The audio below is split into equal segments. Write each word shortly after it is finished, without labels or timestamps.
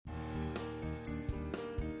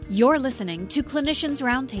You're listening to Clinicians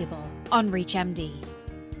Roundtable on ReachMD.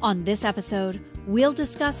 On this episode, we'll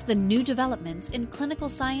discuss the new developments in clinical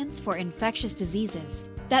science for infectious diseases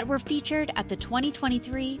that were featured at the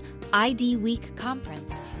 2023 IDWeek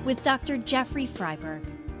conference with Dr. Jeffrey Freiberg.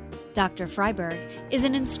 Dr. Freiberg is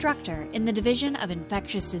an instructor in the Division of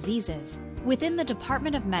Infectious Diseases within the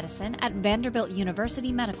Department of Medicine at Vanderbilt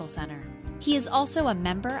University Medical Center. He is also a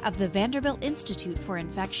member of the Vanderbilt Institute for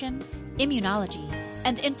Infection, Immunology,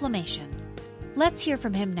 and Inflammation. Let's hear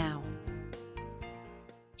from him now.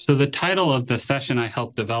 So the title of the session I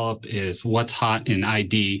helped develop is What's Hot in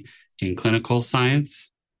ID in Clinical Science.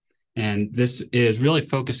 And this is really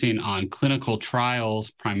focusing on clinical trials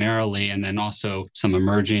primarily, and then also some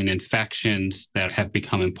emerging infections that have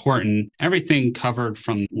become important. Everything covered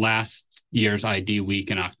from last year's IDWeek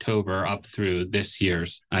in October up through this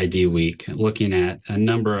year's IDWeek, looking at a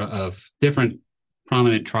number of different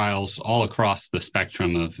prominent trials all across the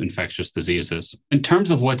spectrum of infectious diseases. In terms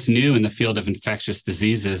of what's new in the field of infectious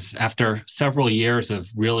diseases, after several years of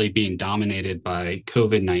really being dominated by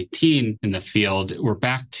COVID-19 in the field, we're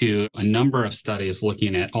back to a number of studies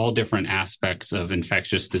looking at all different aspects of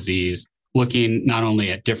infectious disease, looking not only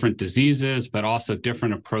at different diseases, but also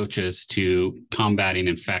different approaches to combating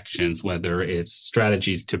infections, whether it's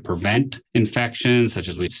strategies to prevent infections, such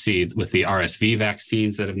as we see with the RSV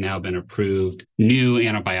vaccines that have now been approved, new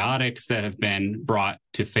antibiotics that have been brought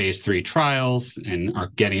to phase 3 trials and are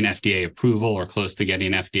getting FDA approval or close to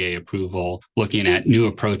getting FDA approval, looking at new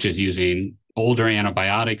approaches using older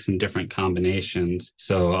antibiotics in different combinations.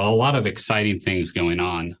 So a lot of exciting things going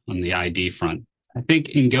on the ID front. I think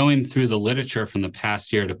in going through the literature from the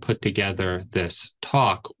past year to put together this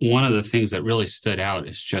talk, one of the things that really stood out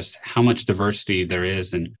is just how much diversity there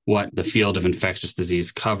is in what the field of infectious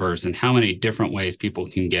disease covers and how many different ways people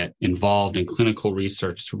can get involved in clinical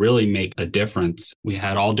research to really make a difference. We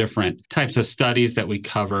had all different types of studies that we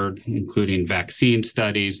covered, including vaccine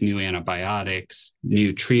studies, new antibiotics,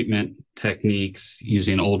 new treatment techniques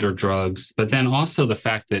using older drugs, but then also the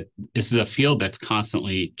fact that this is a field that's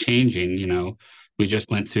constantly changing. We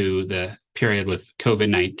just went through the period with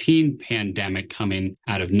COVID-19 pandemic coming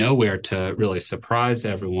out of nowhere to really surprise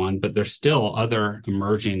everyone, but there's still other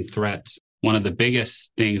emerging threats. One of the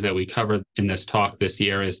biggest things that we covered in this talk this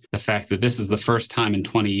year is the fact that this is the first time in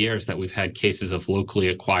 20 years that we've had cases of locally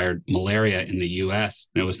acquired malaria in the U.S.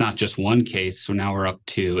 And it was not just one case. So now we're up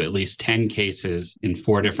to at least 10 cases in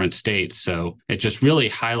 4 different states. So it just really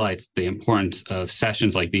highlights the importance of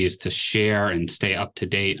sessions like these to share and stay up to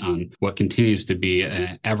date on what continues to be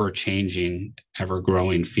an ever-changing,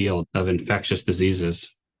 ever-growing field of infectious diseases.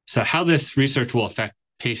 So how this research will affect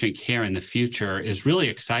patient care in the future is really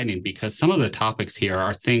exciting because some of the topics here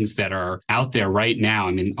are things that are out there right now.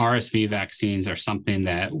 I mean, RSV vaccines are something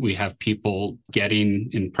that we have people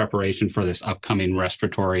getting in preparation for this upcoming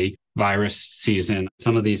respiratory virus season.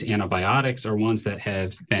 Some of these antibiotics are ones that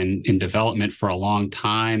have been in development for a long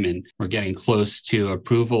time and we're getting close to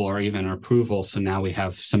approval or even approval. So now we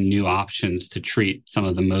have some new options to treat some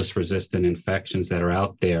of the most resistant infections that are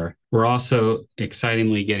out there. We're also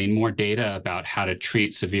excitingly getting more data about how to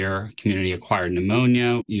treat severe community-acquired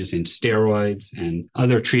pneumonia using steroids and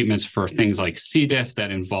other treatments for things like C. diff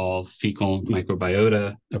that involve fecal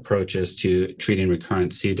microbiota approaches to treating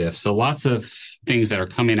recurrent C. diff. So lots of things that are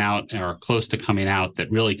coming out or close to coming out that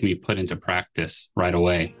really can be put into practice right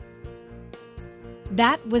away.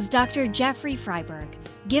 That was Dr. Jeffrey Freiberg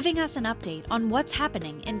giving us an update on what's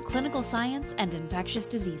happening in clinical science and infectious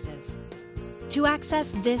diseases. To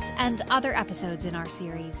access this and other episodes in our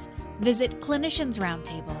series, visit Clinicians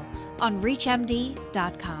Roundtable on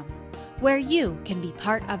ReachMD.com, where you can be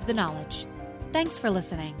part of the knowledge. Thanks for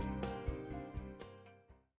listening.